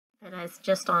that is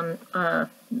just on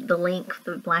the link,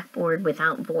 the Blackboard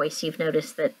without voice, you've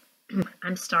noticed that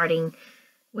I'm starting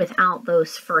without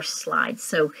those first slides.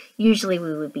 So usually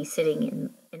we would be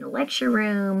sitting in a lecture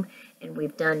room, and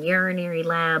we've done urinary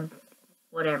lab,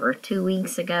 whatever, 2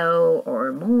 weeks ago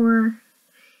or more.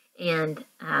 And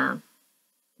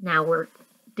now we're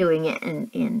doing it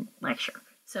in lecture.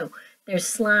 So there's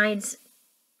slides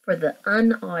for the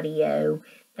unaudio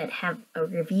that have a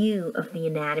review of the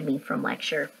anatomy from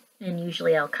lecture. And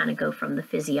usually I'll kind of go from the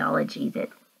physiology that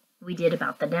we did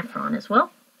about the nephron as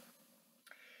well.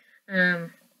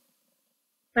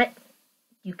 But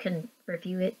you can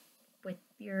review it with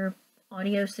your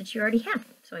audios that you already have.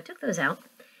 So I took those out.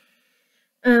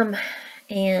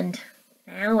 And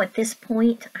now at this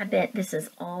point, I bet this is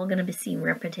all going to seem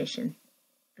repetition,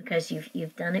 because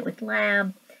you've done it with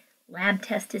lab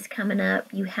test is coming up.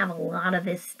 You have a lot of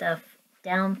this stuff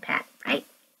down pat, right?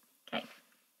 Okay.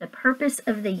 The purpose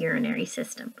of the urinary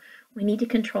system. We need to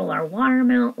control our water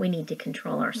amount. We need to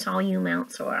control our solute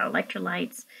amount, so our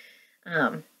electrolytes.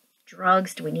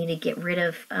 Drugs, do we need to get rid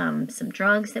of some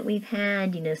drugs that we've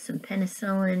had, some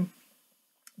penicillin?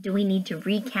 Do we need to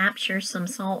recapture some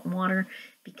salt water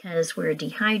because we're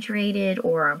dehydrated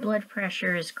or our blood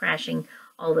pressure is crashing?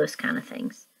 All those kind of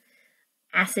things.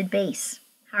 Acid base,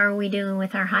 how are we doing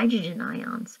with our hydrogen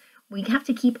ions? We have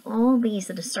to keep all these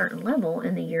at a certain level,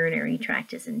 and the urinary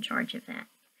tract is in charge of that.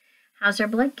 How's our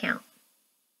blood count?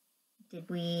 Did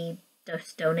we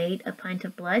just donate a pint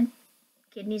of blood?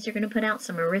 Kidneys are going to put out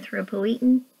some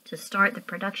erythropoietin to start the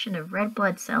production of red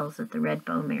blood cells at the red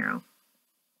bone marrow.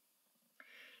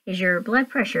 Is your blood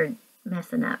pressure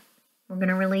messing up? We're going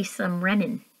to release some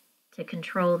renin to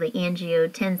control the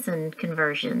angiotensin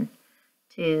conversion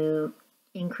to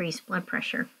increase blood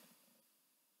pressure.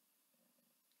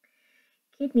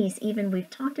 Kidneys, even we've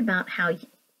talked about how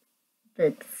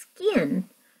the skin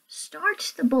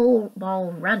starts the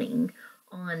ball running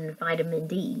on vitamin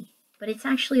D. But it's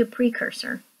actually a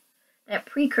precursor. That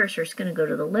precursor is going to go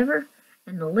to the liver,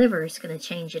 and the liver is going to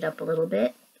change it up a little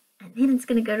bit, and then it's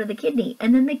going to go to the kidney,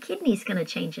 and then the kidney is going to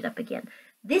change it up again.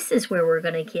 This is where we're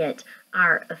going to get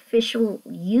our official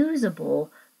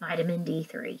usable vitamin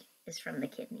D3 is from the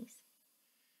kidneys.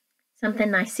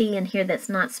 Something I see in here that's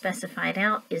not specified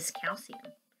out is calcium.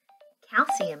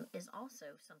 Calcium is also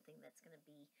something that's going to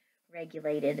be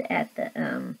regulated at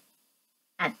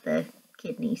the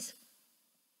kidneys.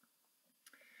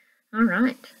 All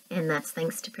right, and that's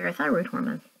thanks to parathyroid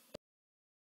hormone.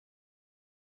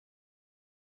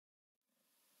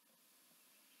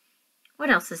 What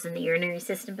else is in the urinary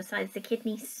system besides the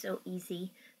kidney? So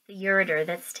easy. The ureter,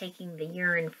 that's taking the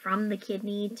urine from the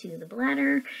kidney to the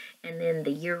bladder, and then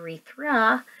the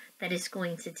urethra, that is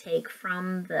going to take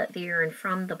from the urine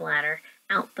from the bladder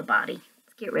out the body.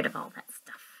 Let's get rid of all that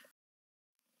stuff.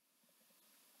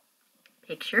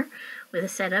 Picture with a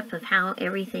setup of how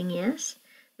everything is.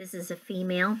 This is a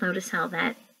female. Notice how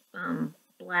that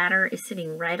bladder is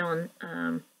sitting right on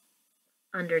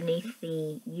underneath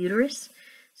the uterus.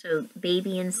 So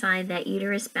baby inside that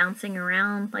uterus bouncing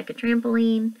around like a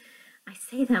trampoline. I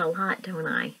say that a lot, don't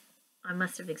I? I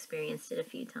must have experienced it a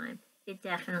few times. It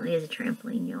definitely is a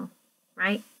trampoline, y'all.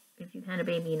 Right? If you've had a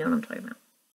baby, you know what I'm talking about.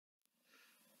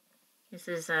 This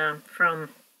is from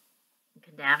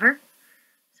cadaver.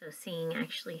 So seeing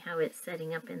actually how it's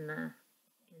setting up in the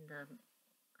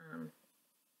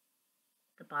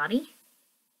body.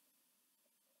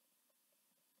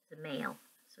 The male,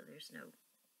 so there's no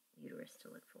uterus to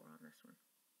look for on this one.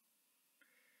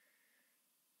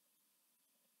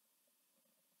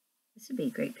 This would be a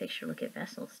great picture. Look at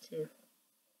vessels too.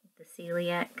 With the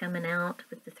celiac coming out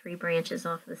with the 3 branches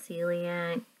off the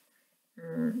celiac.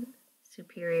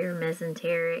 Superior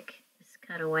mesenteric is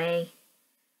cut away.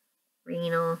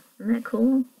 Renal, isn't that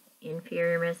cool?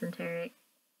 Inferior mesenteric.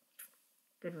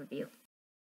 Good review.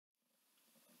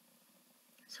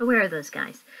 So where are those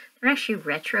guys? They're actually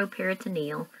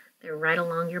retroperitoneal. They're right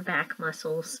along your back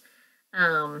muscles.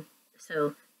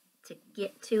 So to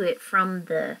get to it from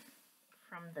the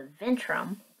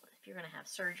ventrum, if you're going to have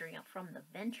surgery from the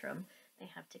ventrum, they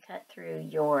have to cut through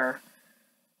your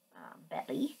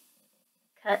belly,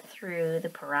 cut through the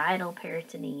parietal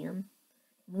peritoneum,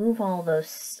 move all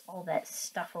that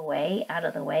stuff away, out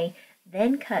of the way,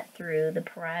 then cut through the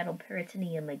parietal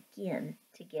peritoneum again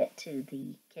to get to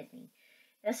the kidney.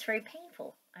 That's very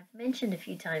painful. I've mentioned a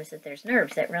few times that there's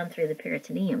nerves that run through the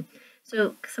peritoneum.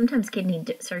 So sometimes kidney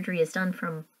surgery is done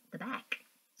from the back,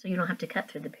 so you don't have to cut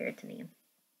through the peritoneum.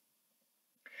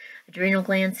 Adrenal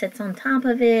gland sits on top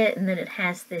of it, and then it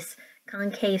has this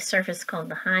concave surface called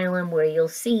the hilum, where you'll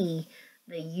see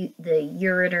the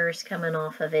ureters coming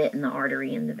off of it, and the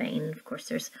artery and the vein. Of course,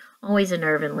 there's always a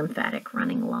nerve and lymphatic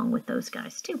running along with those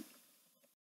guys too.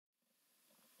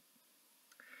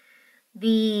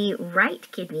 The right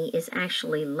kidney is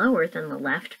actually lower than the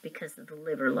left because of the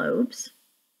liver lobes.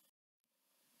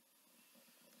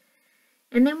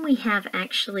 And then we have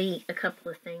actually a couple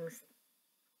of things.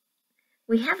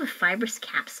 We have a fibrous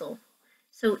capsule.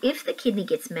 So if the kidney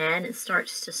gets mad and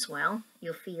starts to swell,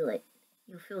 you'll feel it.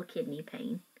 You'll feel kidney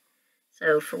pain.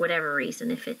 So for whatever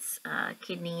reason, if it's a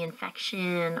kidney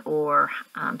infection, or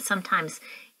sometimes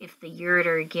if the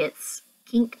ureter gets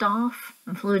kinked off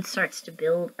and fluid starts to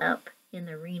build up in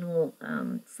the renal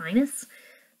sinus,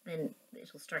 then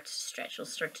it'll start to stretch. It'll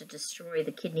start to destroy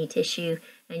the kidney tissue,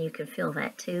 and you can feel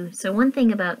that too. So one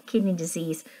thing about kidney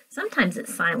disease, sometimes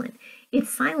it's silent. It's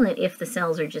silent if the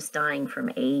cells are just dying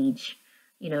from age,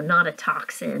 not a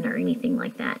toxin or anything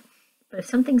like that. But if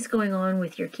something's going on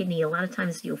with your kidney, a lot of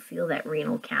times you'll feel that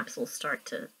renal capsule start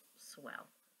to swell.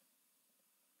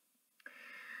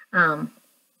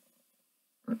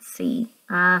 Let's see.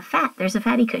 Fat. There's a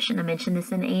fatty cushion. I mentioned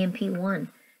this in AMP1.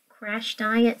 Crash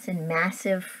diets and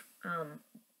massive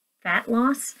fat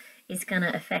loss is going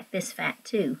to affect this fat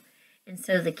too. And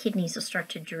so the kidneys will start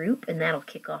to droop, and that'll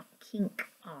kink off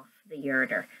the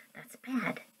ureter. That's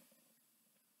bad.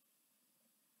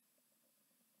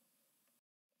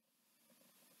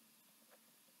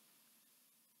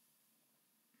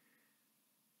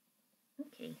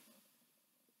 Okay.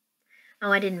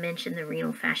 Oh, I didn't mention the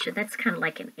renal fascia. That's kind of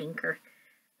like an anchor.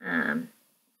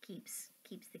 Keeps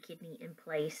the kidney in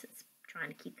place. It's trying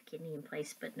to keep the kidney in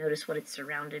place, but notice what it's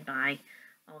surrounded by.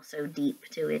 Also deep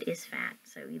to it is fat.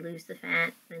 So you lose the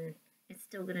fat, then it's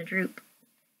still going to droop.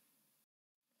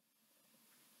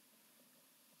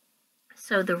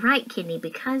 So the right kidney,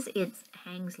 because it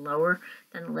hangs lower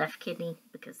than the left kidney,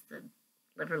 because the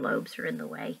liver lobes are in the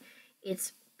way,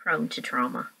 it's prone to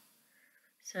trauma.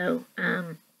 So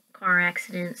car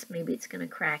accidents, maybe it's going to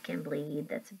crack and bleed.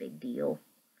 That's a big deal.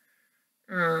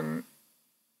 And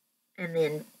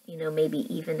then, maybe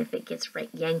even if it gets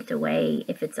yanked away,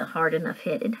 if it's a hard enough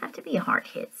hit, it'd have to be a hard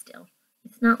hit still.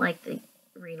 It's not like the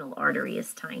renal artery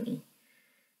is tiny.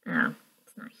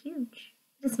 It's not huge.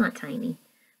 It's not tiny.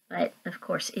 But, of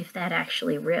course, if that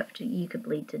actually ripped, you could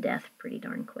bleed to death pretty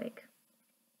darn quick.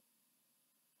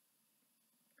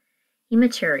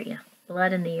 Hematuria,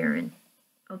 blood in the urine.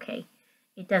 Okay,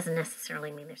 it doesn't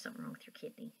necessarily mean there's something wrong with your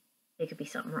kidney. It could be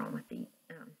something wrong with the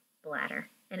bladder.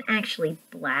 And actually,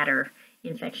 bladder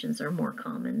infections are more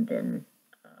common than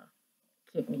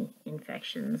kidney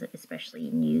infections, especially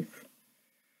in youth.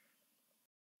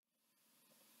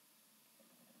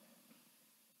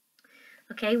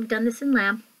 Okay, we've done this in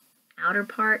lab. Outer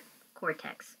part,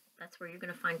 cortex. That's where you're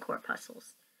going to find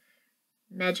corpuscles.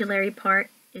 Medullary part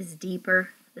is deeper.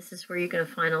 This is where you're going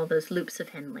to find all those loops of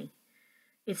Henle.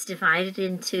 It's divided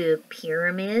into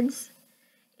pyramids.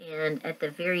 And at the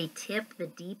very tip, the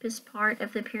deepest part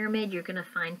of the pyramid, you're going to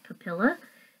find papilla.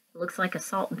 It looks like a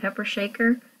salt and pepper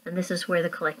shaker, and this is where the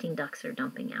collecting ducts are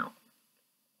dumping out.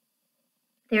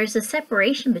 There's a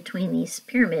separation between these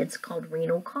pyramids called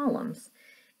renal columns,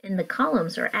 and the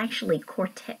columns are actually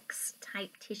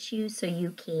cortex-type tissue, so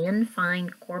you can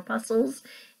find corpuscles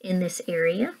in this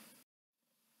area.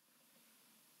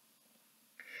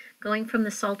 Going from the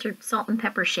salt and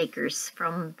pepper shakers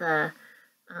from the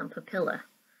papilla,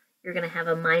 you're going to have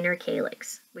a minor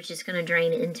calyx, which is going to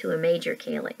drain into a major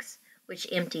calyx, which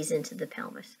empties into the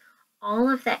pelvis. All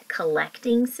of that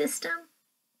collecting system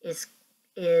is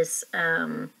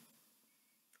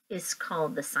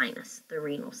called the sinus, the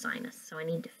renal sinus. So I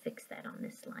need to fix that on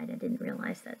this slide. I didn't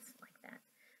realize that's like that.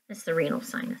 That's the renal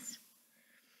sinus.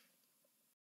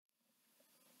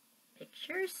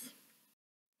 Pictures.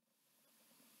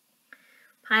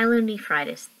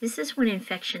 Pyelonephritis. This is when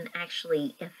infection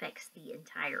actually affects the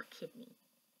entire kidney.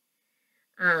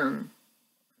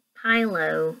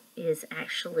 Pyelo is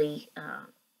actually a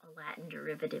Latin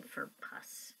derivative for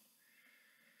pus.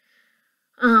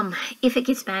 If it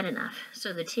gets bad enough,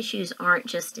 so the tissues aren't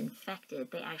just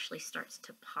infected, they actually start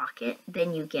to pocket,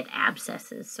 then you get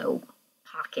abscesses, so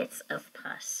pockets of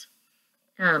pus.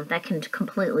 That can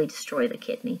completely destroy the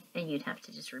kidney, and you'd have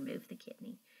to just remove the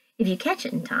kidney. If you catch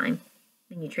it in time,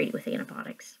 then you treat it with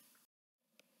antibiotics.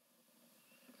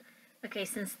 Okay,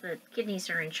 since the kidneys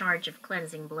are in charge of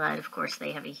cleansing blood, of course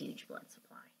they have a huge blood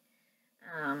supply.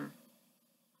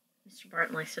 Mr.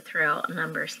 Barton likes to throw out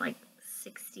numbers like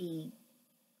 60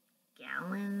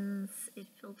 gallons it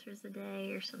filters a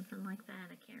day or something like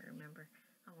that. I can't remember.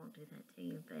 I won't do that to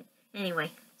you. But anyway,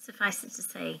 suffice it to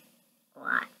say, a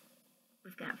lot.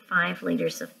 We've got 5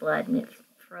 liters of blood, and it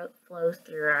flows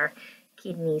through our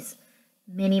kidneys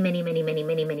many, many, many, many,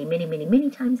 many, many, many, many, many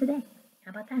times a day.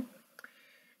 How about that?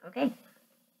 Okay.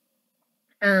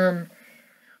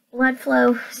 Blood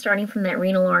flow starting from that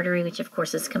renal artery, which of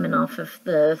course is coming off of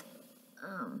the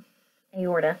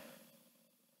aorta.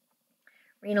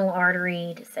 Renal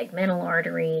artery to segmental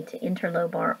artery to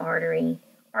interlobar artery.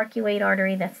 Arcuate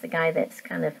artery, that's the guy that's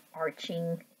kind of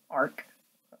arc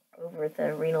over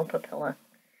the renal papilla.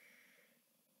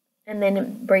 And then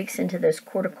it breaks into those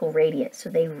cortical radiates, so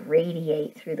they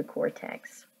radiate through the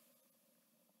cortex.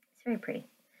 It's very pretty.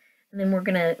 And then we're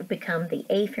going to become the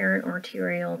afferent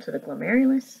arteriole to the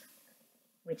glomerulus,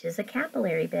 which is a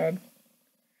capillary bed,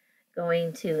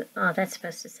 going to, oh, that's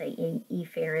supposed to say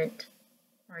efferent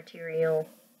arteriole,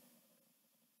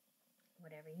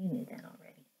 whatever, you knew that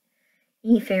already.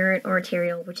 Efferent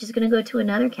arteriole, which is going to go to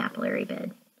another capillary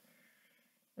bed,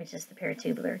 which is the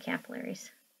peritubular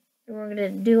capillaries. And we're going to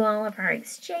do all of our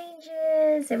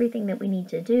exchanges, everything that we need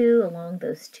to do along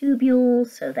those tubules.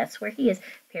 So that's where he is,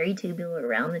 peritubular,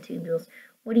 around the tubules.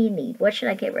 What do you need? What should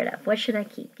I get rid of? What should I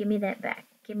keep? Give me that back.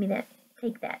 Give me that.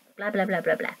 Take that. Blah, blah, blah,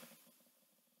 blah, blah.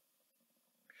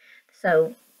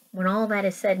 So when all that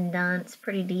is said and done, it's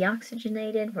pretty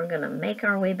deoxygenated. We're going to make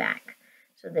our way back.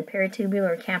 So the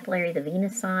peritubular capillary, the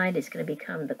venous side, is going to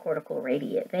become the cortical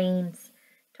radiate veins,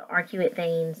 to arcuate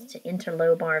veins, to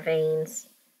interlobar veins,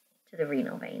 to the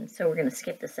renal veins. So we're going to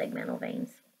skip the segmental veins.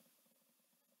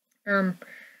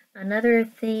 Another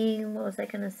thing, what was I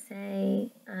going to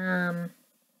say?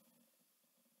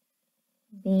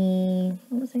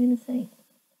 What was I going to say?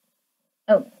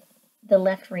 Oh, the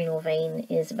left renal vein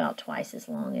is about twice as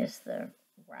long as the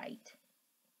right,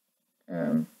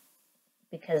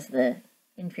 because the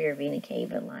inferior vena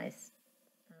cava lies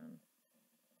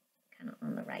kind of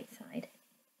on the right side,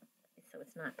 so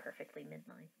it's not perfectly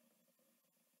midline.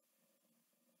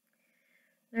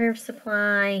 Nerve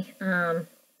supply,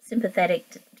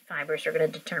 sympathetic fibers are going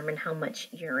to determine how much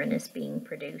urine is being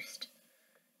produced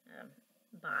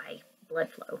by blood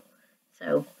flow.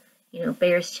 So, you know,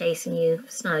 bear's chasing you,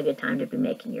 it's not a good time to be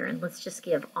making urine. Let's just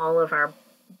give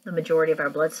the majority of our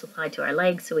blood supply to our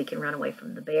legs so we can run away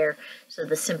from the bear. So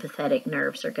the sympathetic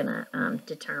nerves are going to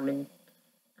determine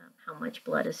how much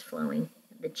blood is flowing,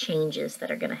 the changes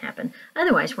that are going to happen.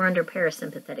 Otherwise, we're under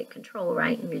parasympathetic control,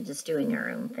 right? And we're just doing our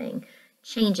own thing.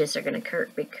 Changes are going to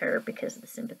occur because of the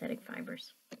sympathetic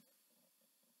fibers.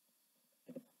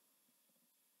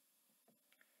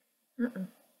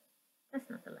 That's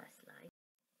not the last slide.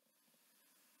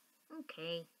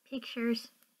 Okay, pictures.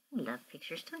 I love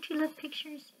pictures. Don't you love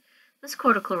pictures? Those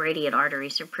cortical radiate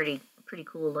arteries are pretty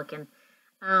cool looking.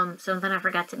 Something I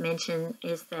forgot to mention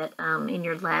is that in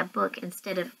your lab book,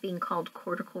 instead of being called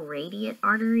cortical radiate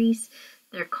arteries,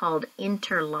 they're called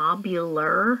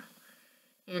interlobular.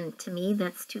 And to me,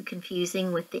 that's too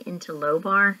confusing with the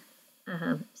interlobar.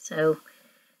 So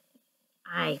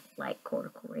I like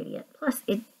cortical radiate. Plus,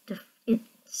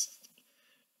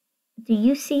 do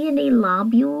you see any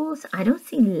lobules? I don't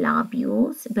see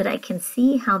lobules, but I can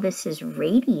see how this is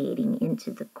radiating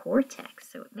into the cortex.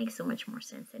 So it makes so much more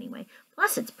sense anyway.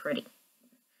 Plus, it's pretty.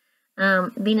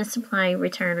 Venous supply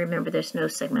return. Remember, there's no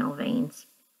segmental veins.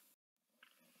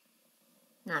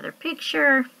 Another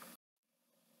picture.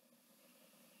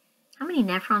 How many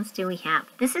nephrons do we have?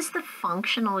 This is the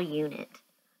functional unit.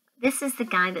 This is the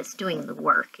guy that's doing the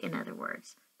work, in other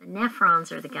words. The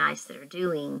nephrons are the guys that are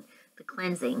doing the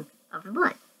cleansing of the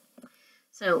blood.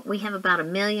 So we have about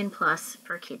 1 million plus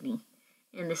per kidney.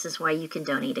 And this is why you can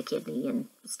donate a kidney and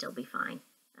still be fine.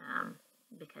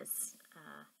 Because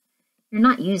you're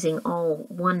not using all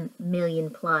 1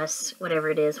 million plus, whatever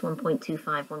it is, 1.25,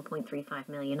 1.35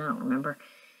 million, I don't remember.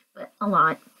 But a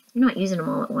lot. You're not using them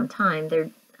all at one time. They're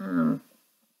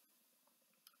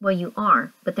well, you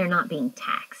are, but they're not being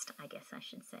taxed, I guess I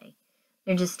should say.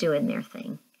 They're just doing their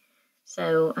thing.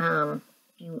 So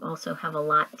you also have a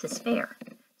lot to spare.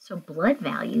 So blood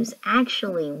values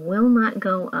actually will not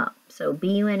go up. So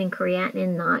BUN and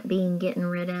creatinine not being getting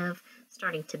rid of,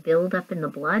 starting to build up in the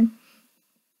blood.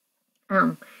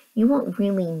 You won't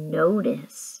really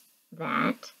notice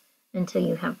that until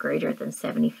you have greater than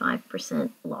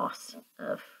 75% loss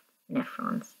of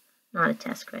nephrons. Not a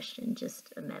test question,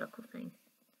 just a medical thing,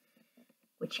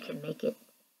 which can make it,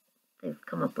 they've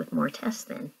come up with more tests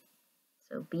then.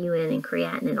 So BUN and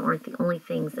creatinine aren't the only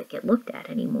things that get looked at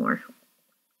anymore.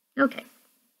 Okay.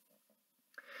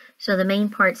 So the main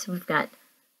parts, we've got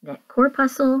that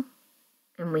corpuscle,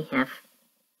 and we have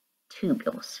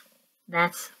tubules.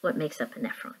 That's what makes up a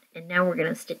nephron. And now we're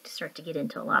going to start to get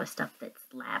into a lot of stuff that's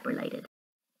lab related.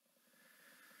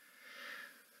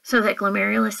 So that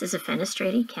glomerulus is a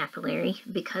fenestrated capillary.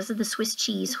 Because of the Swiss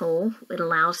cheese hole, it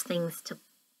allows things to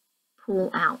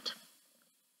pool out.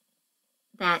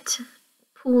 That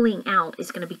pooling out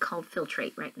is going to be called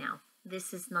filtrate right now.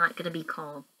 This is not going to be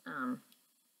called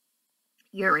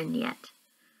urine yet.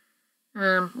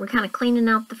 We're kind of cleaning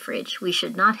out the fridge. We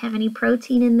should not have any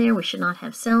protein in there. We should not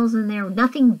have cells in there.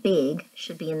 Nothing big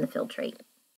should be in the filtrate.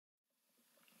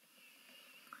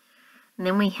 And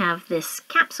then we have this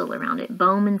capsule around it.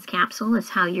 Bowman's capsule is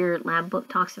how your lab book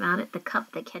talks about it. The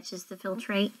cup that catches the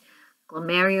filtrate.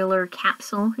 Glomerular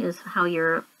capsule is how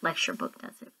your lecture book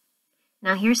does it.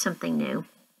 Now here's something new.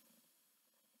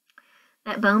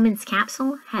 That Bowman's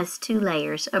capsule has two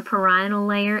layers, a parietal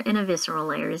layer and a visceral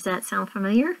layer. Does that sound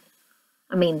familiar?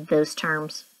 I mean, those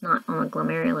terms, not on a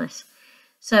glomerulus.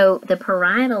 So the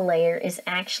parietal layer is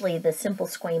actually the simple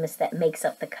squamous that makes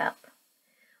up the cup.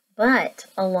 But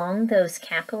along those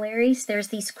capillaries, there's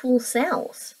these cool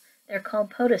cells. They're called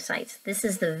podocytes. This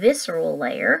is the visceral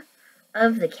layer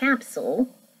of the capsule,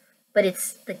 but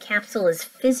the capsule is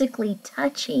physically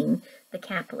touching the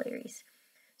capillaries.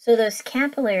 So those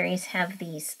capillaries have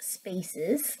these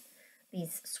spaces,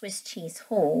 these Swiss cheese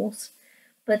holes,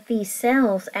 but these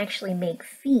cells actually make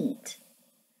feet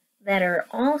that are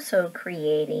also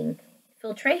creating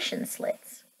filtration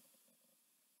slits.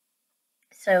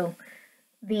 So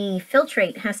the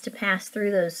filtrate has to pass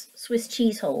through those Swiss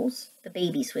cheese holes, the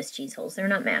baby Swiss cheese holes. They're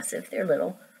not massive, they're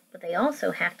little, but they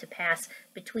also have to pass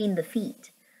between the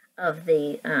feet of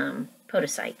the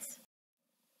podocytes.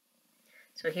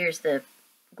 So here's the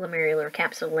glomerular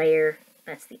capsule layer.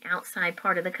 That's the outside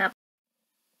part of the cup.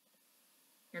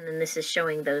 And then this is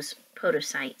showing those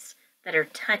podocytes that are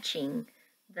touching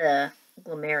the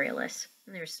glomerulus.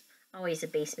 And there's always a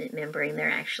basement membrane they're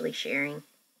actually sharing.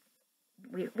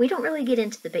 We don't really get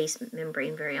into the basement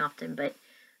membrane very often, but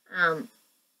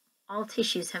all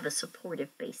tissues have a supportive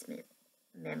basement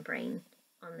membrane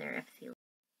on their epithelium.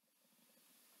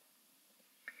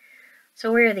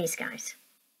 So where are these guys?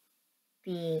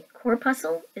 The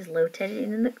corpuscle is located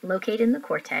in the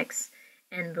cortex,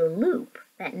 and the loop,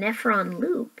 that nephron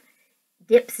loop,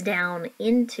 dips down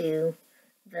into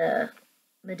the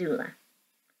medulla.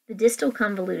 The distal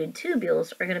convoluted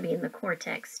tubules are going to be in the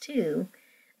cortex too,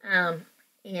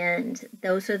 and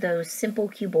those are those simple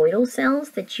cuboidal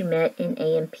cells that you met in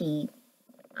A&P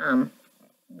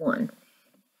 1.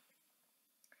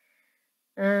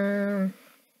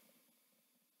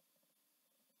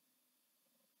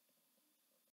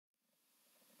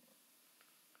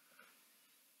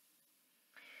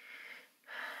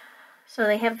 So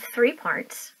they have three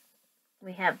parts.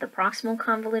 We have the proximal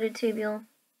convoluted tubule,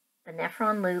 the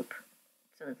nephron loop,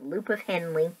 so the loop of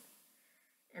Henle,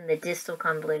 and the distal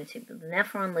convoluted tubule. The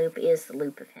nephron loop is the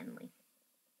loop of Henle.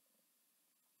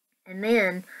 And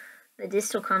then the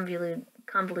distal convoluted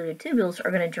tubules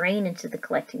are going to drain into the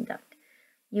collecting duct.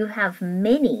 You have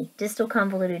many distal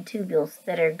convoluted tubules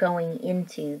that are going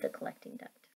into the collecting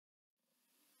duct.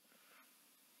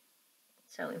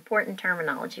 So important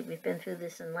terminology. We've been through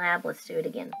this in lab. Let's do it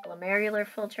again. Glomerular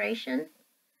filtration.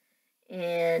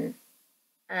 And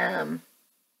that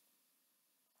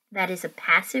is a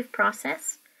passive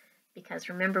process because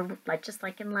remember, just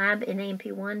like in lab in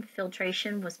A&P1,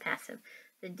 filtration was passive.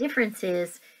 The difference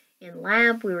is in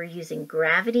lab we were using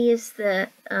gravity as the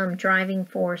driving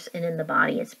force, and in the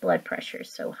body it's blood pressure.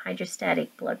 So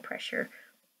hydrostatic blood pressure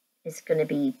is going to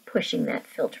be pushing that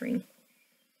filtering.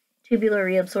 Tubular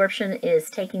reabsorption is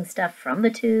taking stuff from the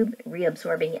tube,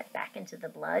 reabsorbing it back into the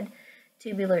blood.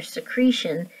 Tubular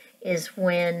secretion is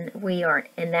when we are,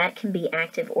 and that can be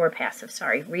active or passive.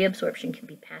 Sorry, reabsorption can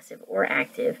be passive or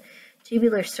active.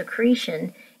 Tubular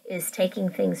secretion is taking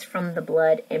things from the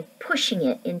blood and pushing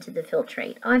it into the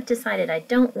filtrate. Oh, I've decided I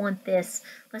don't want this.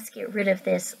 Let's get rid of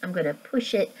this. I'm going to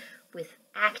push it with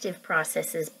active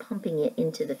processes, pumping it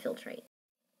into the filtrate.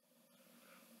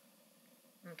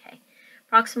 Okay.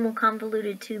 Proximal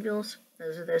convoluted tubules,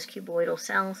 those are those cuboidal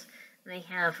cells. They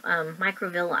have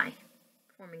microvilli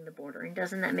forming the border. And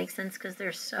doesn't that make sense? Because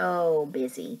they're so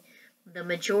busy. The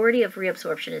majority of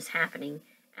reabsorption is happening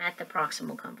at the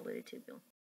proximal convoluted tubule.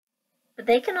 But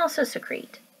they can also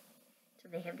secrete. So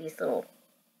they have these little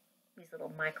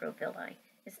microvilli.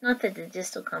 It's not that the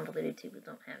distal convoluted tubules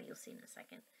don't have it. You'll see in a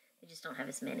second. They just don't have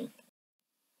as many.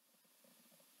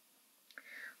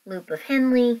 Loop of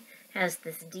Henle has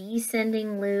this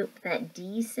descending loop. That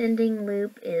descending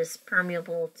loop is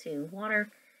permeable to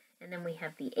water. And then we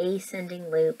have the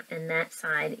ascending loop, and that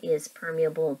side is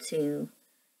permeable to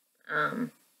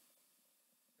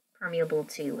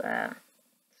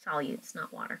solutes,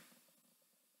 not water.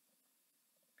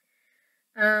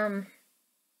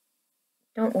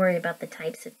 Don't worry about the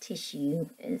types of tissue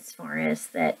as far as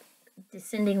that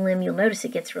descending limb. You'll notice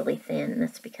it gets really thin, and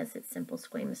that's because it's simple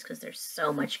squamous, because there's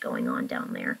so much going on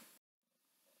down there.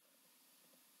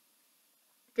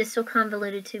 Distal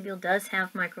convoluted tubule does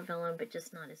have microvillum, but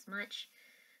just not as much.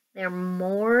 They're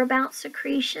more about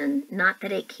secretion, not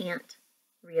that it can't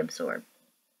reabsorb.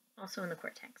 Also in the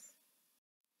cortex.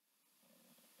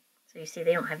 So you see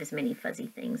they don't have as many fuzzy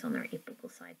things on their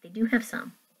apical side. They do have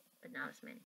some, but not as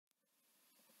many.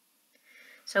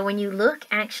 So when you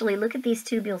actually look at these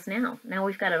tubules now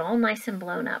we've got it all nice and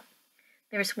blown up.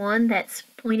 There's one that's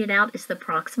pointed out as the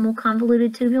proximal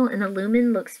convoluted tubule, and the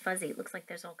lumen looks fuzzy. It looks like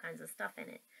there's all kinds of stuff in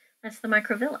it. That's the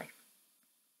microvilli.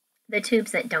 The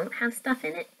tubes that don't have stuff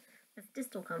in it, that's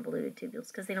distal convoluted tubules,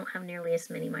 because they don't have nearly as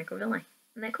many microvilli.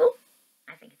 Isn't that cool?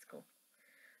 I think it's cool.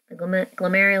 The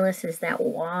glomerulus is that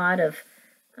wad of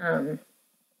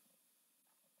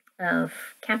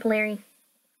capillary.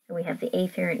 And we have the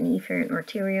afferent and efferent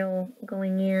arteriole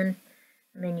going in.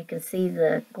 And then you can see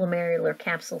the glomerular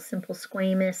capsule simple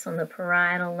squamous on the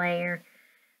parietal layer.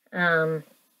 You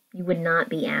would not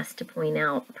be asked to point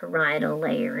out parietal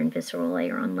layer and visceral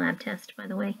layer on lab test, by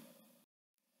the way.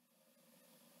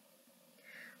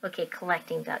 Okay,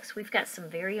 collecting ducts. We've got some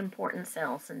very important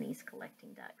cells in these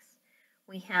collecting ducts.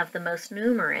 We have the most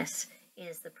numerous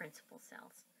is the principal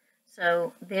cells.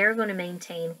 So they're going to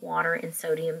maintain water and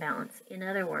sodium balance. In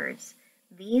other words,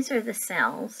 these are the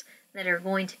cells that are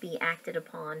going to be acted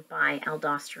upon by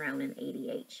aldosterone and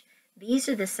ADH. These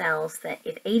are the cells that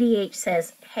if ADH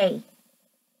says, hey,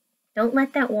 don't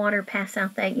let that water pass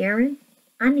out that urine,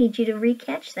 I need you to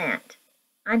recatch that.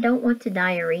 I don't want to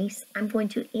diurese, I'm going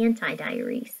to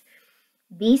anti-diurese.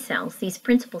 These cells, these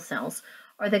principal cells,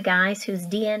 are the guys whose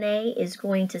DNA is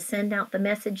going to send out the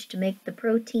message to make the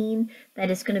protein that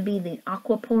is going to be the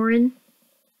aquaporin,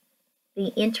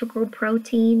 the integral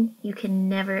protein. You can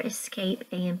never escape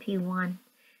AMP1.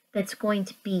 That's going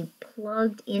to be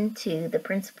plugged into the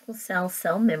principal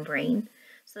cell membrane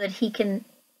so that he can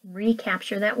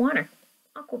recapture that water,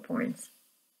 aquaporins.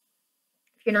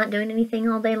 If you're not doing anything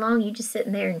all day long, you're just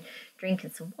sitting there and drinking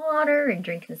some water and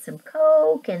drinking some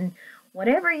Coke and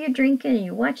whatever you're drinking, and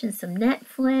you're watching some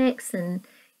Netflix, and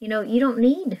you don't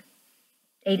need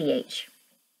ADH.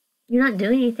 You're not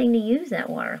doing anything to use that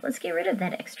water. Let's get rid of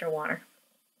that extra water.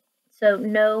 So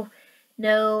no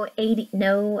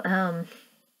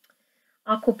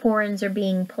aquaporins are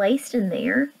being placed in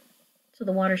there, so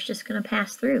the water's just going to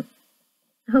pass through.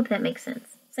 I hope that makes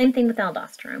sense. Same thing with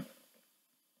aldosterone.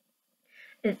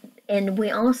 And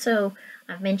we also,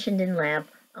 I've mentioned in lab,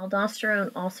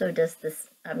 aldosterone also does this.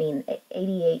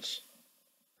 ADH,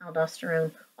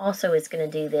 aldosterone, also is going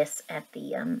to do this at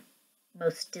the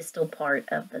most distal part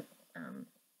of the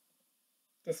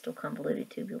distal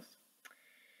convoluted tubules.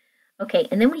 Okay,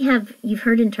 and then we have, you've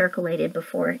heard intercalated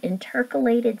before,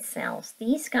 intercalated cells.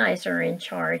 These guys are in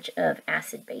charge of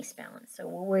acid-base balance. So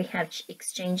where we have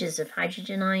exchanges of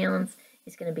hydrogen ions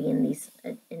is going to be in these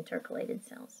intercalated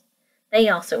cells. They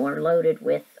also are loaded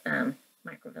with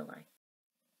microvilli.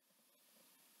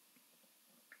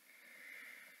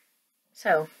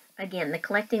 So, again, the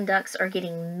collecting ducts are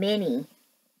getting many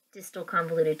distal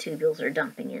convoluted tubules are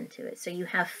dumping into it. So you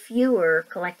have fewer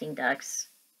collecting ducts.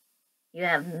 You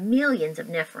have millions of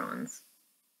nephrons.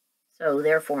 So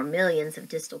therefore, millions of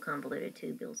distal convoluted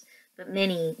tubules. But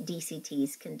many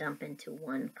DCTs can dump into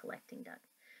one collecting duct.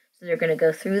 So they're going to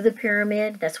go through the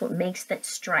pyramid. That's what makes that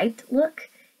striped look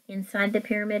inside the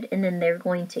pyramid. And then they're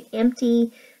going to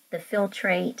empty the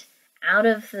filtrate out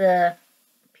of the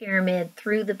pyramid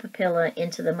through the papilla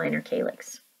into the minor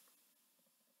calyx.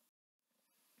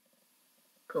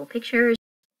 Cool pictures.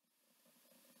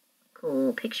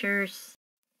 Cool pictures.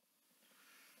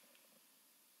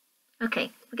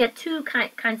 Okay, we got two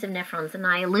kinds of nephrons, and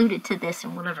I alluded to this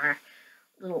in one of our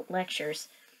little lectures.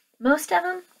 Most of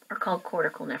them are called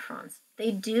cortical nephrons.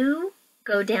 They do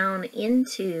go down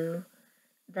into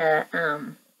the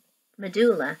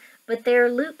medulla, but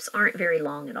their loops aren't very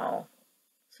long at all.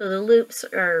 So the loops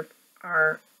are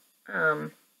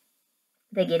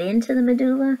they get into the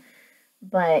medulla,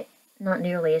 but not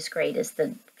nearly as great as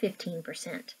the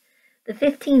 15%. The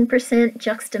 15%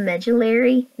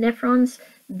 juxtamedullary nephrons,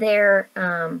 their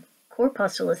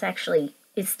corpuscle is actually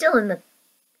still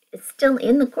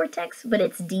in the cortex, but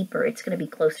it's deeper. It's going to be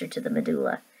closer to the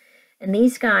medulla, and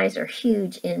these guys are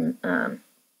huge in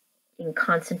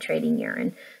concentrating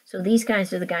urine. So these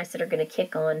guys are the guys that are going to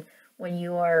kick on when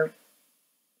you are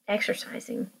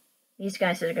exercising. These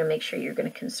guys are going to make sure you're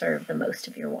going to conserve the most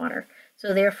of your water.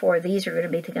 So therefore, these are going to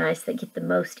be the guys that get the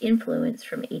most influence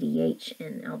from ADH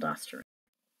and aldosterone.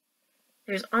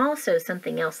 There's also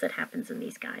something else that happens in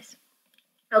these guys.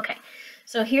 Okay,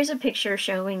 so here's a picture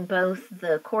showing both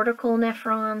the cortical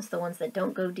nephrons, the ones that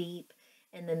don't go deep,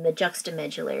 and then the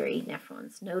juxtamedullary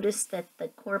nephrons. Notice that the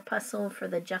corpuscle for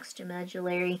the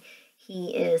juxtamedullary,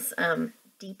 he is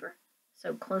deeper,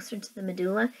 so closer to the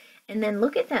medulla. And then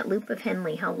look at that loop of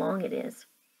Henle, how long it is.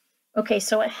 Okay,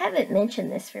 so I haven't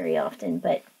mentioned this very often,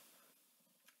 but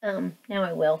now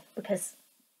I will, because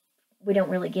we don't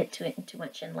really get to it too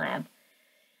much in lab.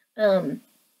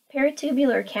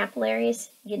 Peritubular capillaries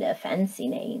get a fancy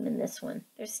name in this one.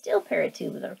 They're still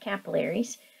peritubular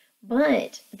capillaries,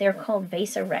 but they're called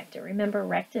vasa recta. Remember,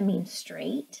 recta means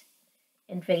straight,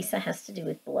 and vasa has to do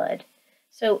with blood.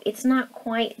 So it's not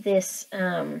quite this,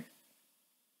 there's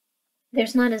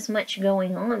not as much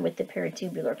going on with the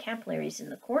peritubular capillaries in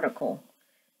the cortical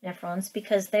nephrons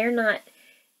because they're not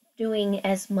doing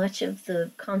as much of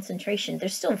the concentration. They're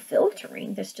still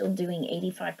filtering. They're still doing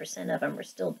 85% of them. We're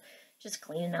still just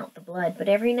cleaning out the blood. But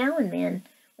every now and then,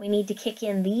 we need to kick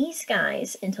in these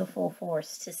guys into full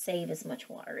force to save as much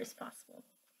water as possible.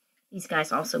 These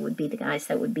guys also would be the guys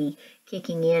that would be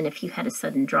kicking in if you had a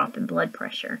sudden drop in blood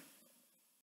pressure.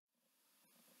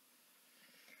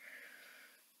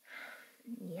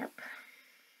 Yep.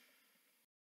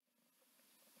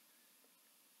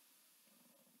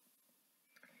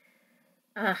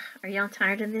 Are y'all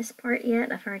tired of this part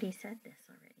yet? I've already said this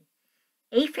already.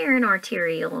 Afferent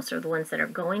arterioles are the ones that are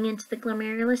going into the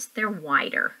glomerulus. They're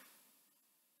wider.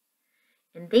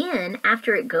 And then,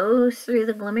 after it goes through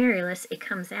the glomerulus, it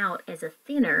comes out as a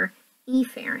thinner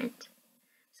efferent.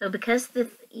 So because the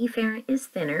efferent is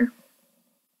thinner,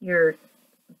 you're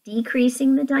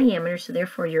decreasing the diameter, so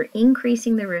therefore you're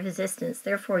increasing the resistance,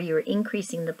 therefore you're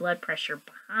increasing the blood pressure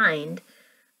behind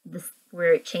this,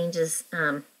 where it changes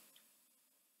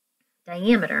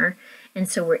diameter, and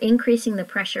so we're increasing the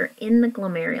pressure in the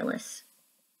glomerulus.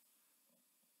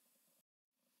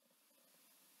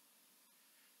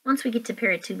 Once we get to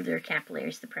peritubular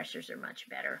capillaries, the pressures are much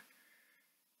better.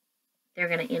 They're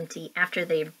going to empty after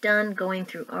they've done going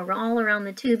through all around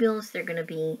the tubules. They're going to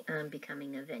be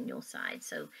becoming a venule side.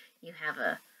 So you have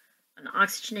an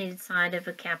oxygenated side of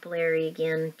a capillary,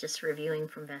 again, just reviewing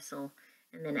from vessel.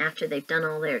 And then after they've done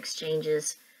all their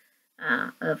exchanges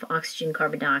of oxygen,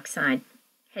 carbon dioxide,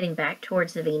 heading back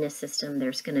towards the venous system,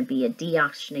 there's going to be a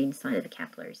deoxygenated side of the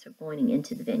capillary, so going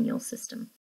into the venule system.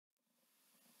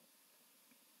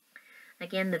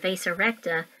 Again, the vasa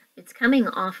recta, it's coming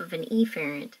off of an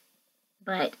efferent,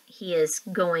 but he is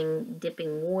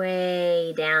dipping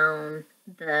way down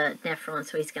the nephron,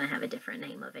 so he's going to have a different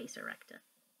name of vasa recta.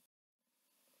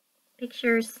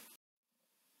 Pictures.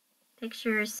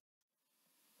 Pictures.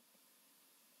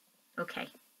 Okay.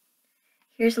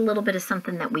 Here's a little bit of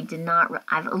something that we did not,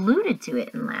 I've alluded to it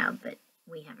in lab, but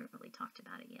we haven't really talked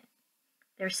about it yet.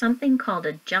 There's something called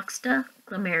a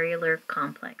juxtaglomerular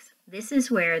complex. This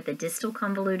is where the distal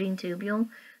convoluting tubule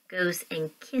goes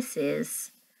and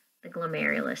kisses the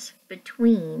glomerulus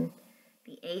between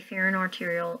the afferent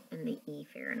arteriole and the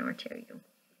efferent arteriole.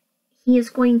 He is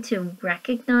going to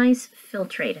recognize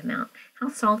filtrate amount. How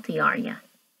salty are you?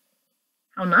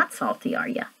 How not salty are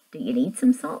you? Do you need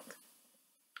some salt?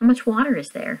 How much water is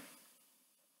there?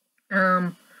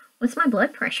 What's my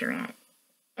blood pressure at?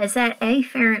 As that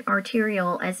afferent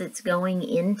arteriole, as it's going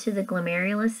into the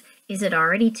glomerulus, is it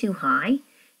already too high?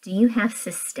 Do you have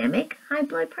systemic high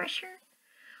blood pressure?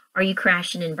 Are you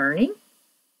crashing and burning?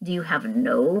 Do you have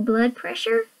no blood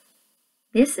pressure?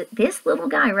 This little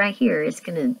guy right here is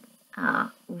going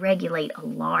to regulate a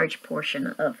large portion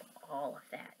of all of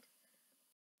that.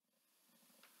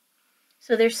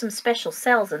 So there's some special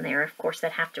cells in there, of course,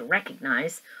 that have to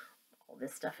recognize all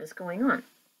this stuff is going on.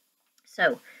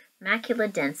 So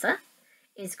macula densa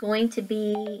is going to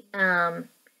be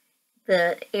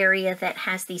the area that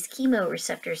has these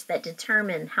chemoreceptors that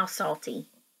determine how salty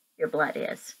your blood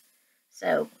is.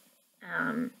 So,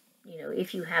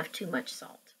 if you have too much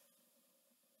salt.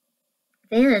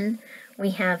 Then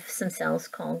we have some cells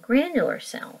called granular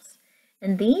cells.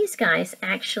 And these guys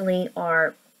actually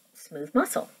are smooth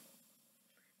muscle.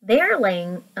 They're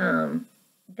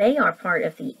they are part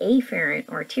of the afferent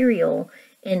arteriole,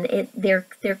 and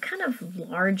they're kind of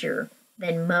larger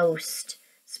than most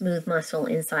smooth muscle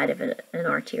inside of an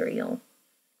arteriole.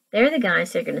 They're the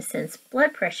guys that are going to sense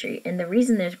blood pressure, and the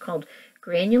reason they're called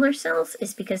granular cells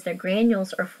is because their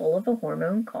granules are full of a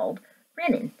hormone called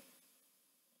renin.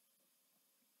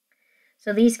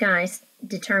 So these guys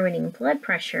determining blood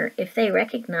pressure, if they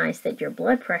recognize that your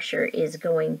blood pressure is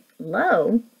going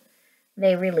low,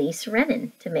 they release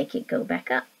renin to make it go back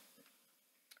up.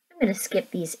 I'm going to skip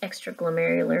these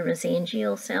extraglomerular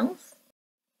mesangial cells.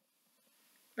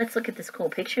 Let's look at this cool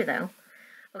picture though.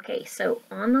 Okay, so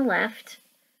on the left,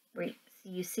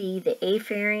 You see the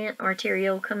afferent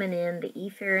arteriole coming in, the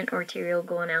efferent arteriole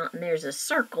going out, and there's a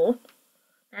circle.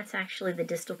 That's actually the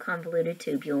distal convoluted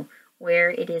tubule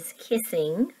where it is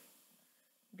kissing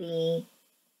the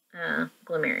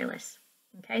glomerulus.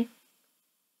 Okay?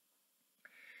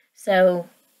 So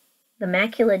the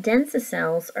macula densa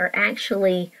cells are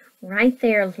actually right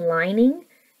there lining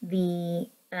the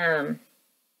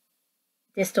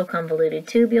distal convoluted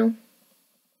tubule.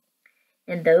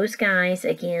 And those guys,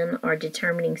 again, are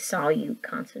determining solute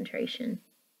concentration.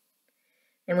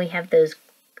 Then we have those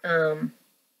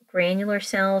granular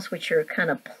cells, which are kind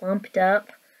of plumped up,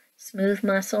 smooth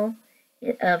muscle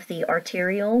of the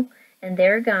arteriole. And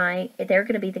they're going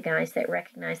to be the guys that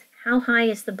recognize how high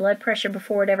is the blood pressure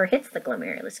before it ever hits the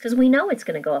glomerulus, because we know it's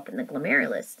going to go up in the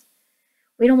glomerulus.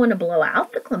 We don't want to blow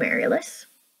out the glomerulus,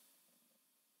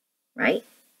 right?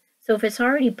 So if it's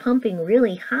already pumping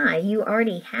really high, you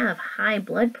already have high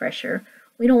blood pressure.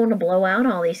 We don't want to blow out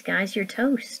all these guys. You're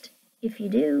toast if you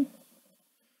do.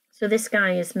 So this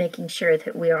guy is making sure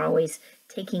that we are always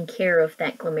taking care of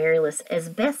that glomerulus as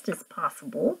best as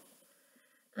possible.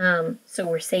 So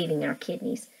we're saving our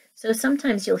kidneys. So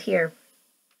sometimes you'll hear,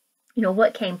 you know,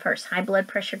 what came first? High blood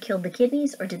pressure killed the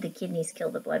kidneys, or did the kidneys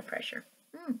kill the blood pressure?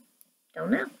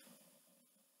 Don't know.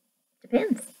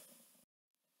 Depends.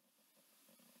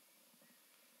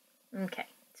 Okay,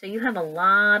 so you have a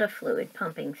lot of fluid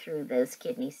pumping through those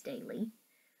kidneys daily,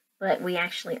 but we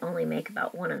actually only make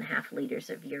about 1.5 liters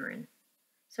of urine.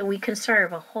 So we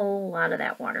conserve a whole lot of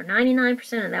that water.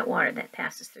 99% of that water that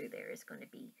passes through there is going to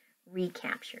be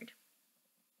recaptured.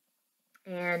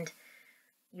 And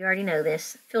you already know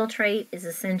this. Filtrate is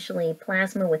essentially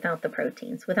plasma without the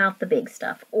proteins, without the big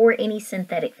stuff, or any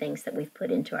synthetic things that we've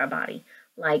put into our body,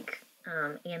 like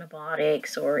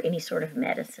antibiotics or any sort of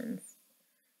medicines.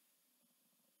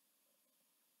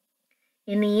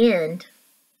 In the end,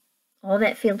 all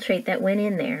that filtrate that went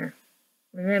in there,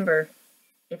 remember,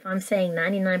 if I'm saying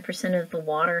 99% of the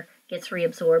water gets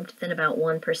reabsorbed, then about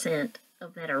 1%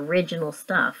 of that original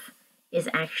stuff is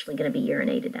actually going to be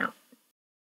urinated out.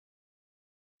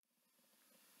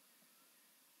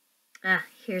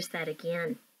 Here's that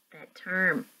again, that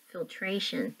term,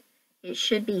 filtration. It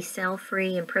should be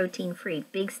cell-free and protein-free.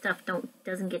 Big stuff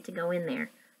doesn't get to go in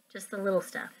there, just the little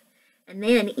stuff. And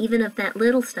then, even of that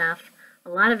little stuff, a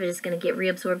lot of it is going to get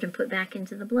reabsorbed and put back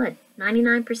into the blood.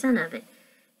 99% of it.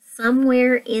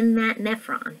 Somewhere in that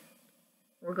nephron,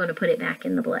 we're going to put it back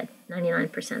in the blood.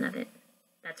 99% of it.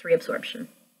 That's reabsorption.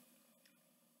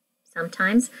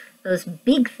 Sometimes those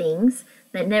big things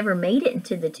that never made it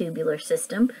into the tubular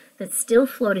system, that's still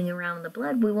floating around in the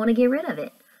blood, we want to get rid of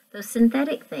it. Those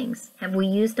synthetic things. Have we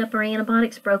used up our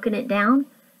antibiotics, broken it down?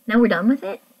 Now we're done with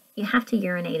it? You have to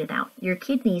urinate it out. Your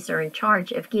kidneys are in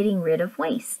charge of getting rid of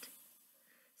waste.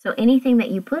 So anything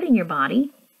that you put in your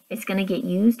body, it's going to get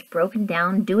used, broken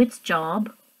down, do its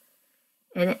job,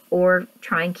 or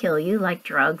try and kill you, like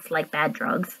drugs, like bad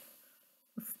drugs.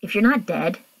 If you're not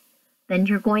dead, then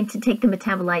you're going to take the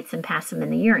metabolites and pass them in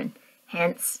the urine.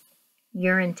 Hence,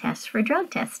 urine tests for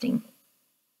drug testing.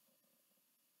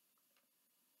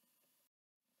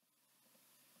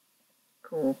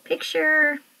 Cool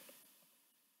picture.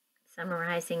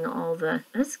 Summarizing all the...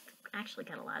 This actually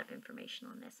got a lot of information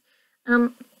on this.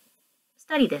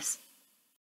 Study this.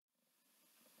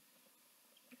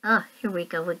 Here we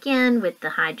go again with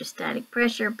the hydrostatic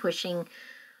pressure pushing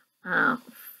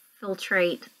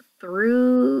filtrate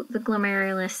through the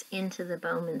glomerulus into the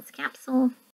Bowman's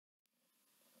capsule.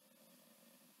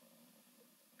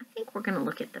 I think we're going to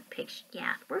look at the picture.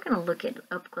 Yeah, we're going to look at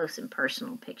up close and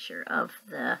personal picture of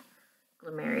the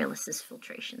glomerulus's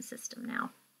filtration system now.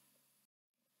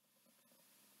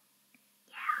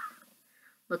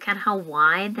 Look at how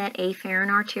wide that afferent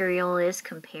arteriole is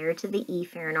compared to the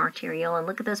efferent arteriole, and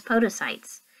look at those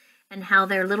podocytes and how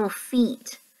their little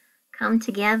feet come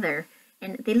together,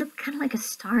 and they look kind of like a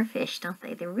starfish, don't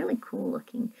they? They're really cool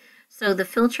looking. So the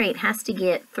filtrate has to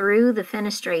get through the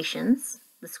fenestrations,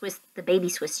 the baby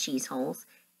Swiss cheese holes,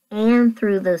 and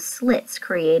through those slits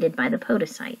created by the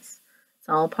podocytes. It's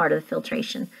all part of the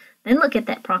filtration. Then look at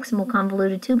that proximal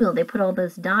convoluted tubule. They put all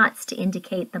those dots to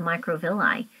indicate the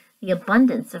microvilli. The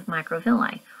abundance of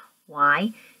microvilli.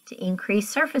 Why? To increase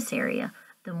surface area.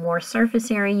 The more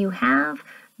surface area you have,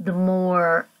 the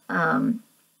more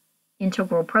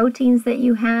integral proteins that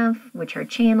you have, which are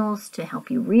channels to help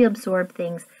you reabsorb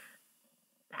things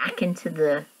back into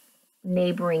the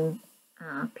neighboring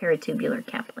peritubular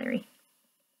capillary.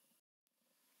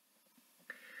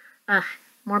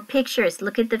 More pictures.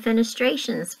 Look at the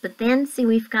fenestrations. But then, see,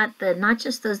 we've got the not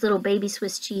just those little baby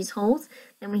Swiss cheese holes,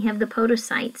 then we have the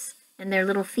podocytes and their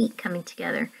little feet coming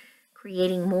together,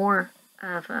 creating more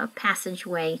of a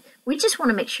passageway. We just want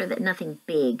to make sure that nothing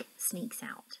big sneaks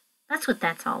out. That's what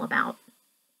that's all about.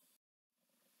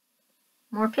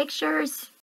 More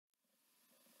pictures.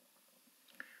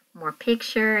 More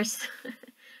pictures.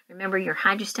 Remember, your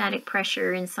hydrostatic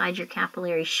pressure inside your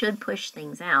capillary should push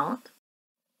things out.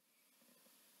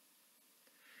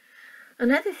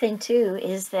 Another thing, too,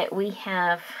 is that we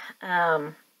have,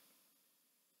 well,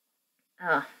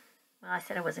 I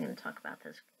said I wasn't going to talk about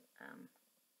those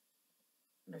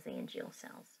mesangial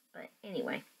cells, but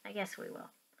anyway, I guess we will.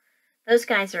 Those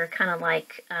guys are kind of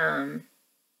like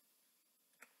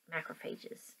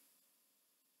macrophages.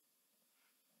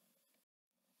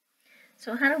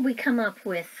 So how did we come up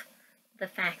with the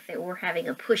fact that we're having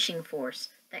a pushing force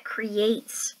that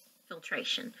creates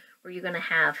filtration, where you're going to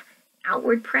have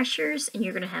outward pressures and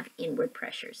you're going to have inward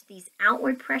pressures? These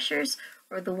outward pressures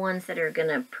are the ones that are going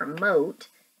to promote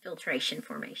filtration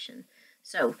formation.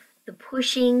 So the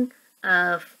pushing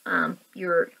of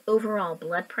your overall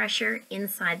blood pressure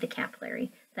inside the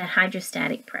capillary, that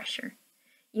hydrostatic pressure.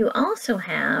 You also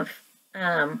have,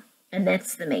 and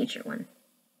that's the major one.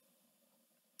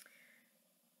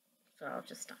 So I'll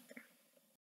just stop there.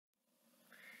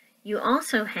 You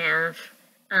also have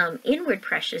inward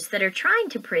pressures that are trying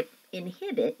to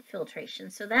inhibit filtration.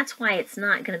 So that's why it's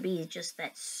not going to be just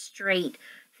that straight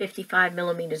 55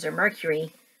 millimeters of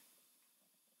mercury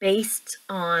based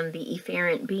on the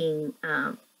efferent being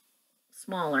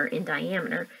smaller in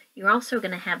diameter. You're also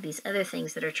going to have these other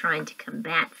things that are trying to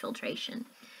combat filtration.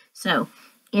 So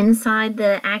inside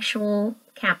the actual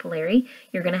capillary,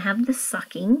 you're going to have the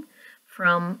sucking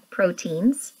from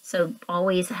proteins. So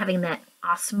always having that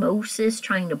osmosis,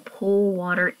 trying to pull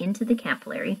water into the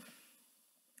capillary.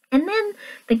 And then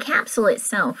the capsule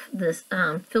itself, this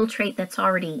filtrate that's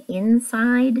already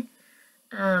inside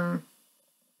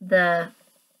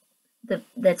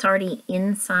that's already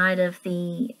inside of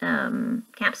the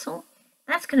capsule,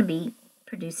 that's going to be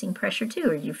producing pressure too,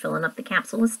 or you're filling up the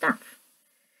capsule with stuff.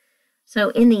 So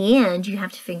in the end, you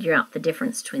have to figure out the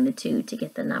difference between the two to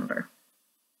get the number.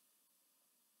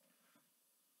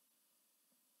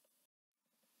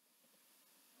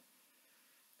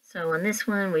 So on this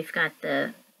one, we've got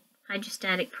the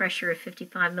hydrostatic pressure of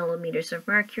 55 millimeters of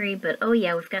mercury, but oh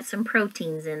yeah, we've got some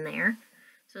proteins in there.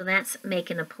 So that's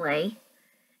making a play.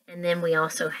 And then we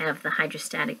also have the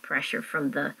hydrostatic pressure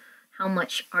from the how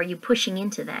much are you pushing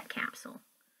into that capsule.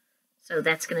 So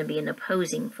that's going to be an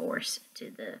opposing force to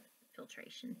the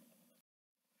filtration.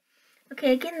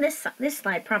 Okay, again, this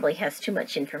slide probably has too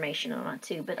much information on it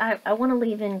too, but I want to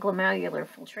leave in glomerular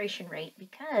filtration rate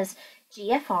because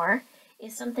GFR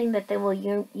is something that they will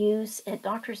use at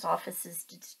doctor's offices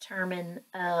to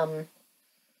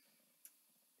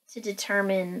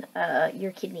determine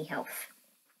your kidney health.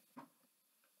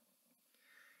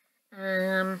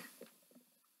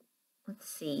 Let's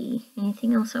see.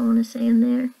 Anything else I want to say in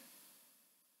there?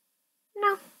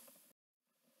 No.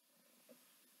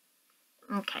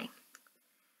 Okay.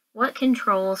 What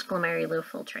controls glomerular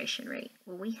filtration rate?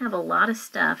 Well, we have a lot of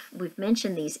stuff. We've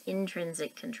mentioned these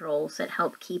intrinsic controls that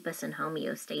help keep us in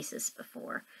homeostasis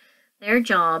before. Their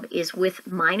job is with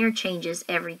minor changes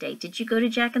every day. Did you go to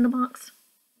Jack in the Box?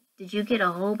 Did you get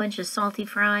a whole bunch of salty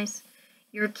fries?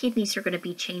 Your kidneys are going to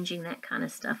be changing that kind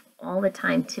of stuff all the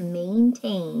time to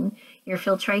maintain your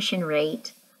filtration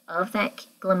rate of that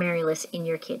glomerulus in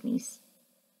your kidneys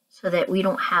so that we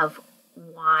don't have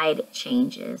wide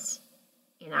changes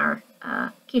in our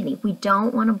kidney. We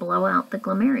don't want to blow out the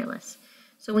glomerulus.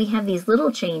 So we have these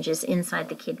little changes inside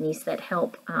the kidneys that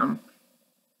help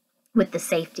with the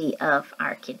safety of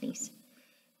our kidneys.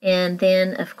 And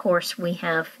then, of course, we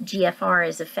have GFR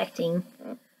is affecting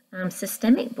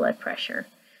systemic blood pressure.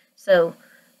 So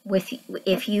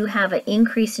if you have an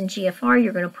increase in GFR,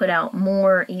 you're going to put out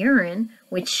more urine,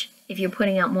 which if you're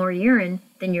putting out more urine,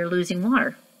 then you're losing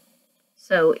water.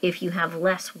 So if you have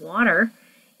less water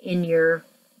in your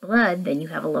blood, then you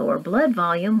have a lower blood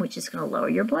volume, which is going to lower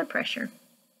your blood pressure.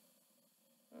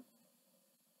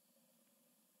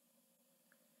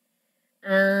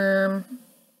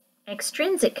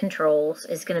 Extrinsic controls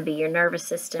is going to be your nervous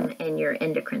system and your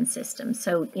endocrine system.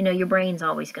 So, you know, your brain's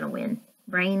always going to win.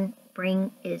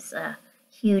 Brain is a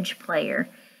huge player.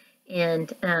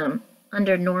 And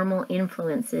under normal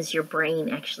influences, your brain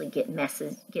actually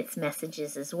gets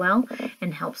messages as well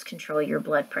and helps control your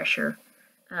blood pressure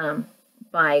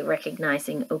by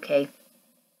recognizing, okay,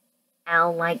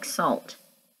 Al likes salt.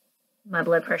 My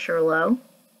blood pressure low.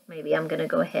 Maybe I'm going to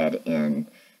go ahead and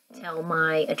tell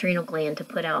my adrenal gland to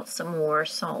put out some more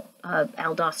salt,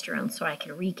 aldosterone, so I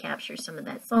can recapture some of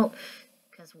that salt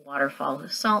because water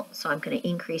follows salt. So I'm going to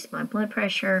increase my blood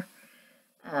pressure.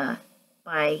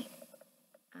 by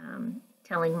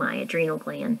telling my adrenal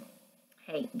gland,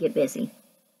 hey, get busy.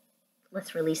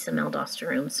 Let's release some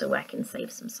aldosterone so I can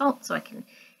save some salt, so I can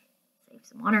save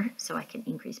some water, so I can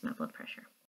increase my blood pressure.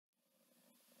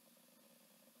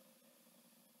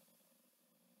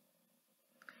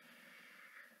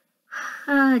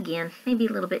 Again, maybe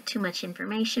a little bit too much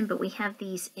information, but we have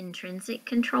these intrinsic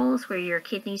controls where your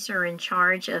kidneys are in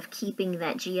charge of keeping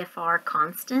that GFR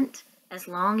constant as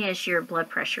long as your blood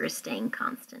pressure is staying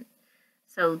constant.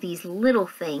 So these little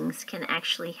things can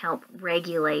actually help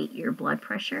regulate your blood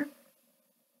pressure.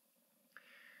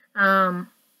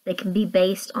 They can be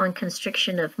based on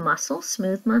constriction of muscle,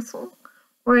 smooth muscle,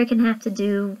 or it can have to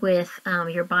do with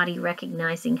your body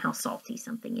recognizing how salty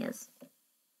something is.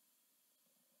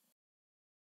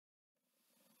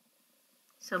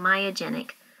 So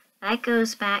myogenic, that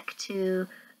goes back to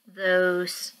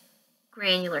those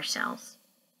granular cells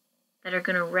that are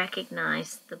going to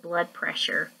recognize the blood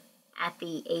pressure at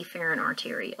the afferent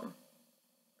arteriole.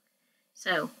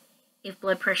 So if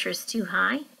blood pressure is too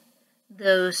high,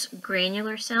 those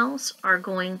granular cells are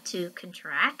going to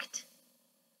contract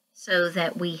so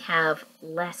that we have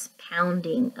less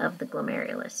pounding of the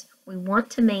glomerulus. We want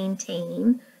to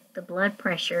maintain the blood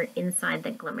pressure inside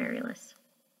the glomerulus.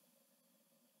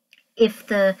 If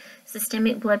the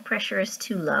systemic blood pressure is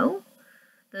too low,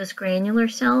 those granular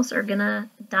cells are going to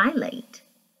dilate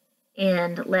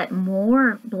and let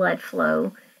more blood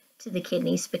flow to the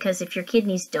kidneys, because if your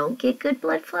kidneys don't get good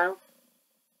blood flow,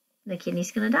 the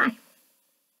kidney's going to die.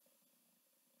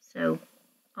 So,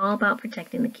 all about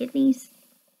protecting the kidneys.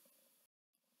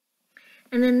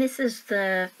 And then this is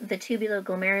the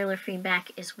tubuloglomerular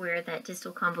feedback, is where that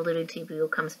distal convoluted tubule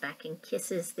comes back and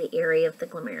kisses the area of the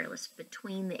glomerulus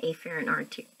between the afferent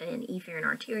and efferent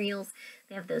arterioles.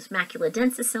 They have those macula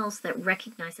densa cells that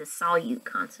recognize a solute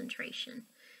concentration.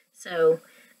 So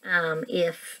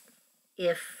if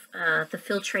the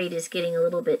filtrate is getting a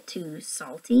little bit too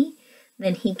salty,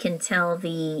 then he can tell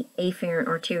the afferent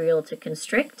arteriole to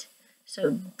constrict.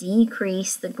 So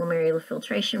decrease the glomerular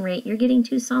filtration rate. You're getting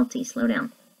too salty. Slow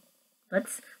down.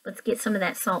 Let's get some of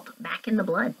that salt back in the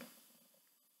blood.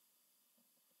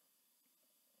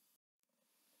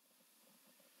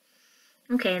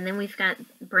 Okay, and then we've got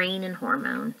brain and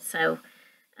hormone. So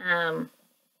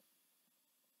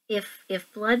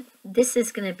if blood, this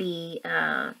is going to be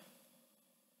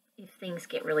if things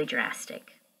get really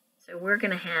drastic. So we're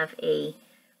going to have a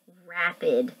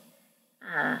rapid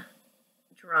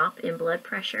drop in blood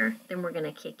pressure, then we're going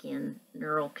to kick in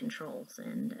neural controls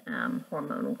and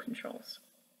hormonal controls.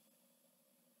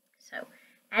 So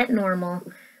at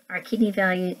normal, our kidney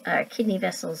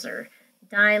vessels are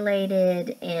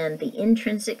dilated and the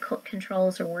intrinsic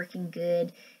controls are working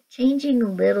good, changing a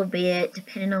little bit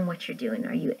depending on what you're doing.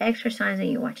 Are you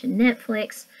exercising? You're watching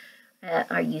Netflix?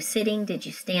 Are you sitting? Did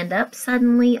you stand up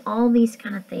suddenly? All these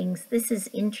kind of things. This is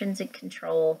intrinsic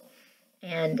control,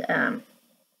 and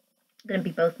going to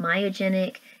be both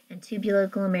myogenic and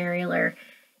tubuloglomerular,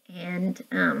 and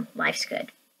life's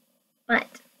good.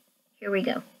 But here we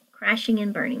go. Crashing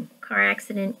and burning. Car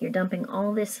accident, you're dumping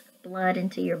all this blood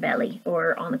into your belly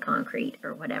or on the concrete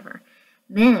or whatever.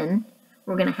 Then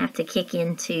we're going to have to kick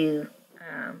into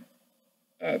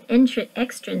an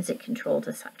extrinsic control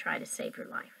to try to save your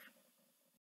life.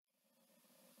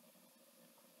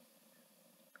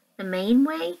 The main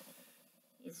way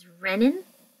is renin,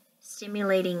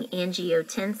 stimulating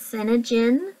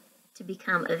angiotensinogen to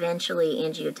become eventually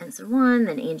angiotensin 1,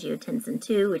 then angiotensin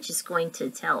 2, which is going to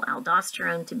tell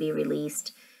aldosterone to be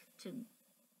released to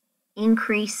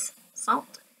increase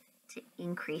salt, to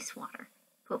increase water.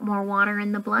 Put more water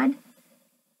in the blood,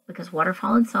 because water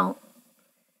followed salt,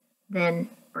 then,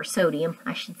 or sodium,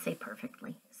 I should say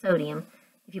perfectly, sodium.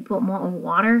 If you put more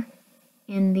water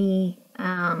in the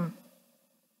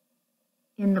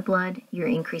blood, you're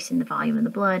increasing the volume of the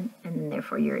blood, and then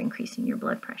therefore you're increasing your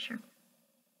blood pressure.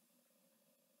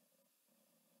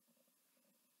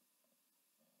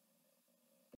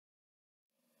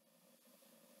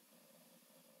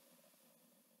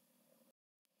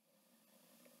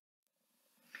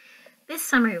 This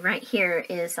summary right here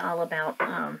is all about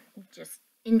just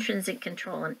intrinsic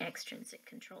control and extrinsic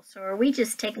control. So are we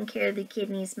just taking care of the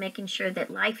kidneys, making sure that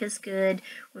life is good?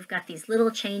 We've got these little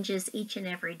changes each and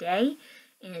every day,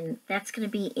 and that's going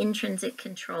to be intrinsic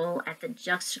control at the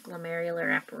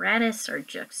juxtaglomerular apparatus, or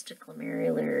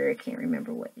juxtaglomerular, I can't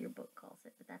remember what your book calls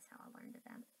it, but that's how I learned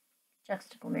about it.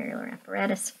 Juxtaglomerular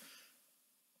apparatus.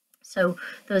 So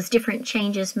those different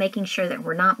changes, making sure that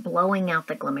we're not blowing out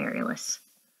the glomerulus.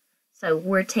 So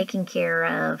we are taking care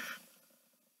of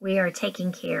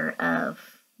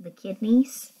the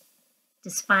kidneys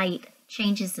despite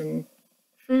changes in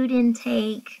food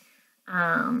intake,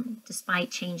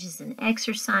 despite changes in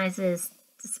exercises,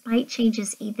 despite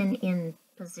changes even in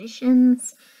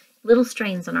positions, little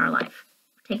strains on our life.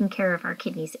 We're taking care of our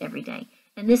kidneys every day.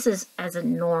 And this is as a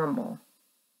normal,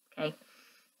 okay?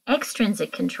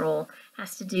 Extrinsic control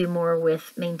has to do more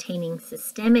with maintaining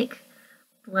systemic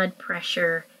blood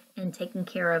pressure and taking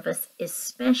care of us,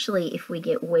 especially if we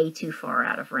get way too far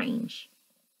out of range.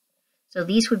 So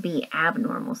these would be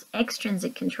abnormals.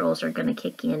 Extrinsic controls are going to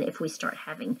kick in if we start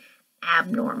having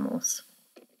abnormals.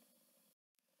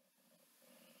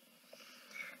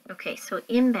 Okay, so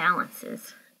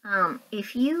imbalances.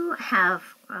 If you have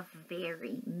a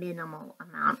very minimal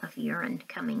amount of urine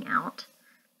coming out,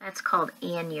 that's called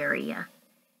anuria,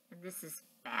 and this is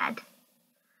bad.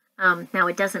 Now,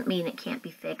 it doesn't mean it can't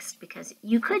be fixed, because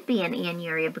you could be in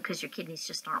anuria because your kidneys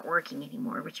just aren't working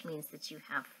anymore, which means that you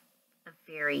have a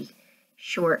very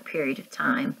short period of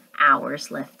time, hours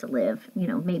left to live, you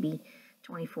know, maybe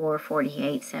 24,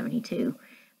 48, 72,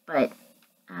 but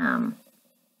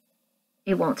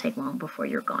it won't take long before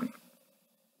you're gone.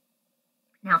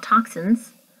 Now,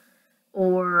 toxins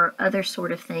or other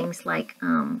sort of things like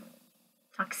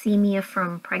toxemia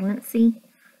from pregnancy,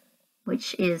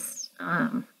 which is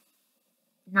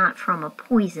not from a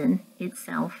poison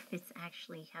itself. It's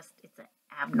actually it's an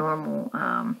abnormal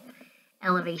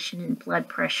elevation in blood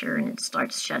pressure, and it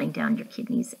starts shutting down your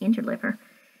kidneys and your liver.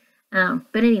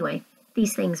 But anyway,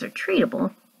 these things are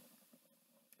treatable.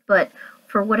 But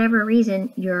for whatever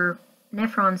reason, your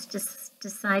nephrons just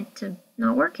decide to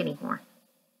not work anymore.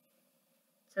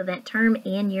 So that term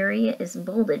anuria is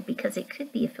bolded because it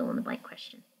could be a fill-in-the-blank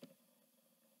question.